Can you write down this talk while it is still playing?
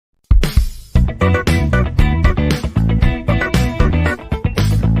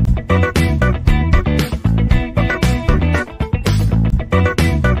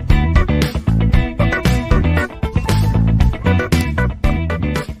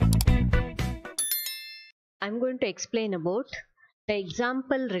I'm going to explain about the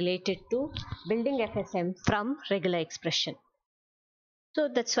example related to building FSM from regular expression. So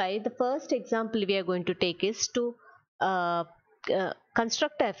that's why the first example we are going to take is to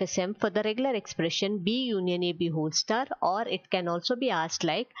construct a FSM for the regular expression B union AB whole star, or it can also be asked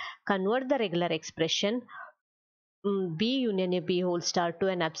like convert the regular expression B union AB whole star to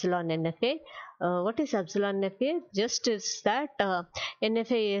an epsilon NFA. What is epsilon NFA? Just is that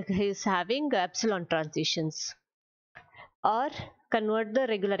NFA is having epsilon transitions, or convert the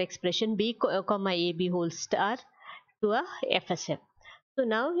regular expression B comma AB whole star to a FSM. So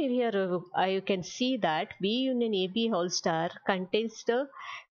now here you can see that B union AB whole star contains the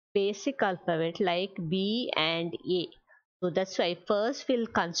basic alphabet like B and A. So that's why first we'll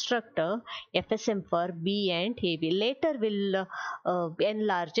construct a FSM for B and AB. Later we'll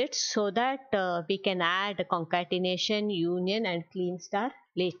enlarge it so that we can add concatenation, union and clean star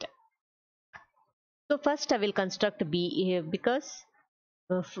later. So first I will construct B because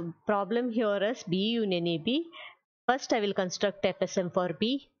problem here is B union AB. First I will construct FSM for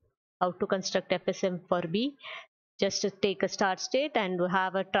B. How to construct FSM for B? Just to take a start state and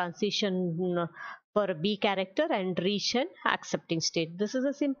have a transition for a B character and reach an accepting state. This is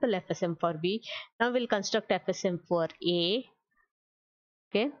a simple FSM for B. Now we'll construct FSM for A.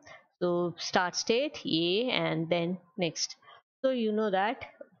 Okay, so start state A and then next. So you know that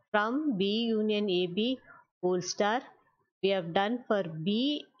from B union AB whole star we have done for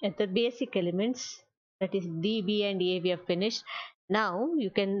B at the basic elements, that is D, B and A we have finished. Now you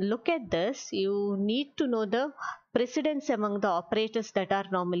can look at this. You need to know the precedence among the operators that are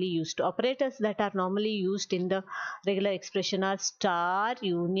normally used. Operators that are normally used in the regular expression are star,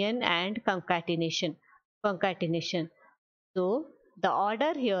 union and concatenation. So the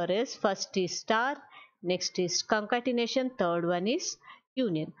order here is first is star, next is concatenation, third one is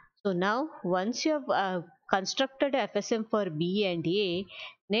union. So now once you have constructed FSM for B and A,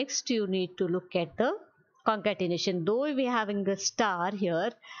 next you need to look at the concatenation. Though we are having a star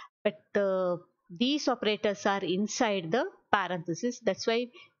here, but these operators are inside the parenthesis. That's why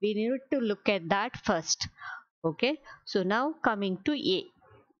we need to look at that first. Okay, so now coming to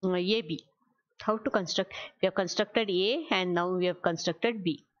AB. How to construct? We have constructed A and now we have constructed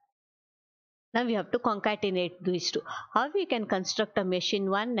B. Now we have to concatenate these two. How we can construct a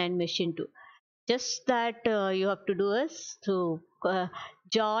machine 1 and machine 2? Just that you have to do is to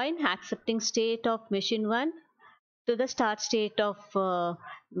join accepting state of machine 1 to the start state of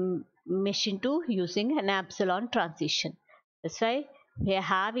machine 2 using an epsilon transition. That's why we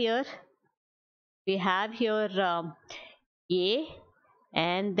have here A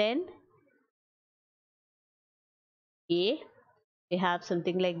and then A. We have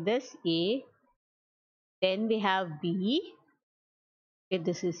something like this, A, then we have B. Okay,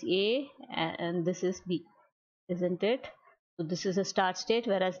 this is A and this is B, isn't it? So this is a start state,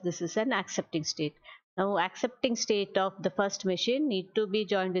 whereas this is an accepting state. Now accepting state of the first machine need to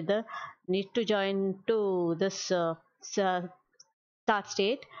join to this start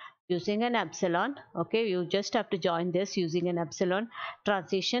state using an epsilon. Okay, you just have to join this using an epsilon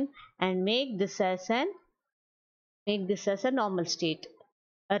transition and make this as a normal state.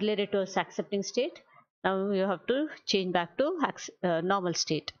 Earlier it was accepting state. Now you have to change back to normal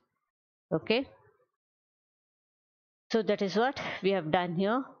state. Okay, so that is what we have done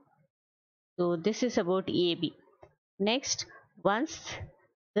here. So this is about AB. Next, once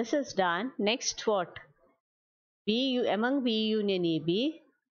this is done, next what? Among B union AB,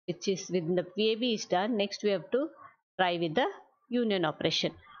 which is within the AB is done. Next we have to try with the union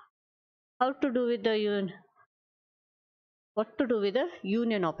operation. How to do with the union? What to do with the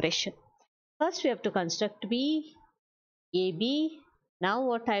union operation? First we have to construct B, AB. Now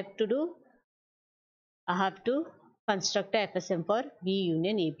what I have to do? I have to construct a FSM for B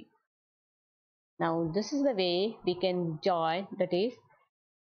union AB. Now this is the way we can join, that is,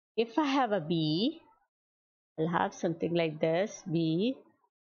 if I have a B, I'll have something like this, B,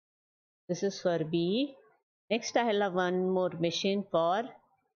 this is for B. Next I will have one more machine for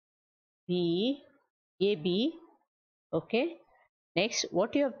B, AB. Okay. Next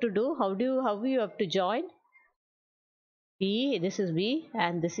what you have to do, how you have to join B, this is B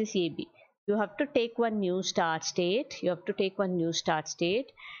and this is AB. You have to take one new start state.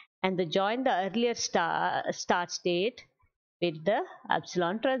 And join the earlier start state with the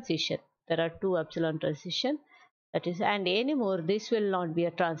epsilon transition. There are two epsilon transition. That is, and anymore this will not be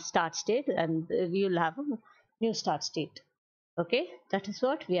a start state, and we will have a new start state. Okay, that is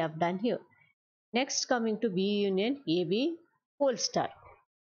what we have done here. Next, coming to B union AB whole star.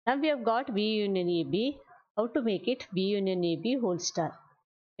 Now we have got B union AB. How to make it B union AB whole star?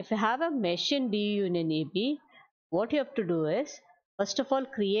 If you have a mesh in B union AB, what you have to do is, first of all,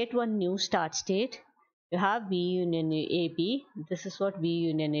 create one new start state. You have B union AB. This is what B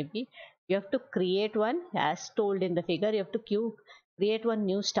union AB. You have to create one as told in the figure. You have to create one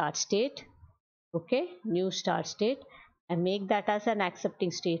new start state. Okay, new start state, and make that as an accepting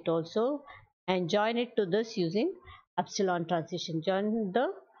state also, and join it to this using epsilon transition. Join the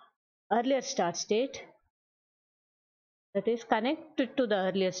earlier start state, that is connected to the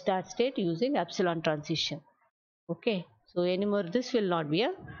earlier start state using epsilon transition. Okay, so anymore this will not be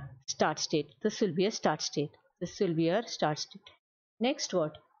a start state, this will be a start state, this will be a start state. Next,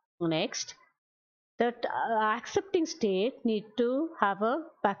 what next, that accepting state need to have a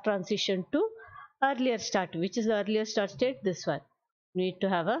back transition to earlier start. Which is the earlier start state? This one. Need to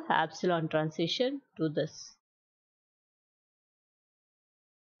have a epsilon transition to this.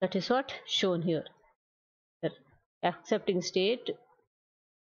 That is what shown here. The accepting state,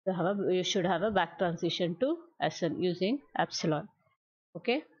 you should have a back transition to SN using epsilon.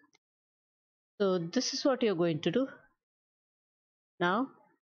 Okay, so this is what you're going to do now.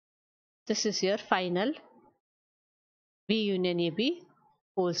 This is your final B union AB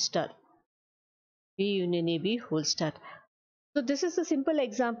whole star. B union AB whole star. So this is a simple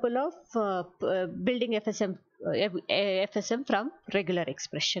example of building FSM from regular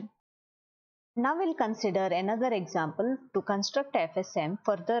expression. Now we'll consider another example to construct FSM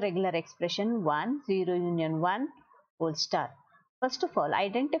for the regular expression 1, 0 union 1 whole star. First of all,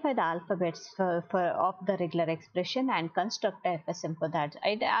 identify the alphabets of the regular expression and construct FSM for that.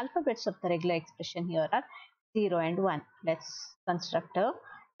 The alphabets of the regular expression here are 0 and 1. Let's construct a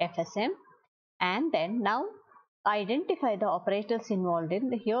FSM, and then now identify the operators involved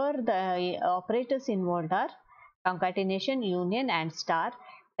in here. The operators involved are concatenation, union and star,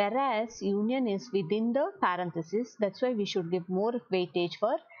 whereas union is within the parenthesis. That's why we should give more weightage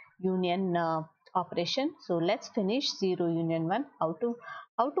for union operation. So let's finish 0 union 1. How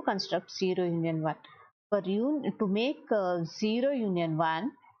to construct 0 union 1? To make 0 union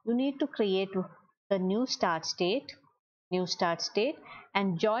 1, you need to create the new start state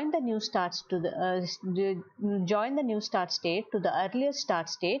and join the new start state to the earlier start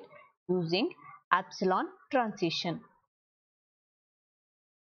state using epsilon transition.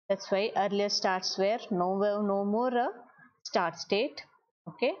 That's why earlier starts were no more a start state.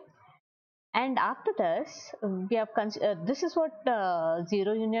 Okay, and after this we have this is what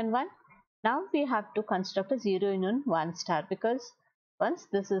 0 union 1. Now we have to construct a 0 union 1 star, because once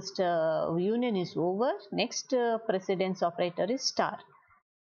this is union is over, next precedence operator is star.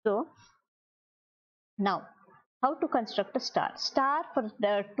 So now how to construct a star?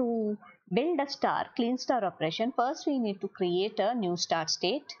 To build a clean star operation, first we need to create a new start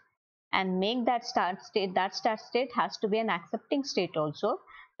state and make that start state has to be an accepting state also.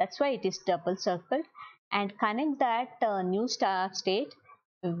 That's why it is double circled, and connect that new start state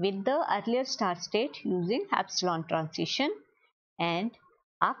with the earlier start state using epsilon transition. And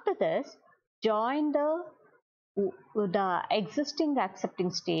after this, join the existing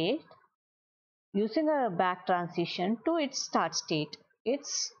accepting state using a back transition to its start state,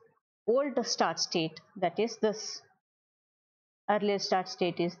 its old start state, that is this. Earlier start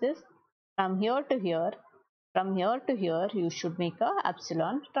state is this. From here to here you should make a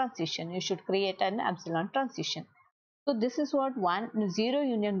epsilon transition. You should create an epsilon transition. So this is what 0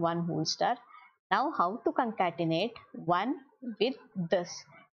 union 1 whole star. Now how to concatenate 1 with this?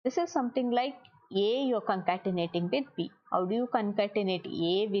 This is something like A you're concatenating with B. How do you concatenate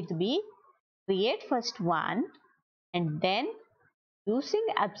A with B? Create first 1 and then using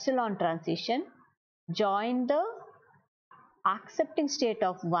epsilon transition join the accepting state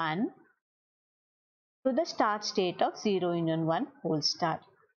of 1 to the start state of 0 union 1 whole star.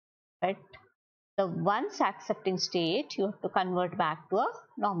 Right? The once accepting state you have to convert back to a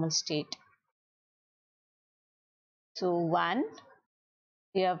normal state. So 1,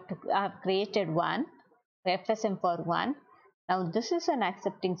 you have created 1 FSM for 1. Now this is an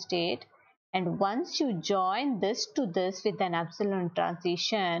accepting state, and once you join this to this with an epsilon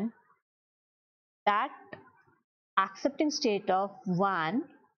transition, that accepting state of 1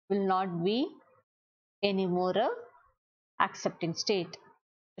 will not be anymore a accepting state.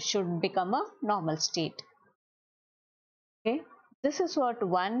 It should become a normal state. Okay, this is what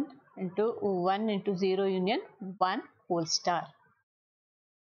 1 into 0 union 1 whole star.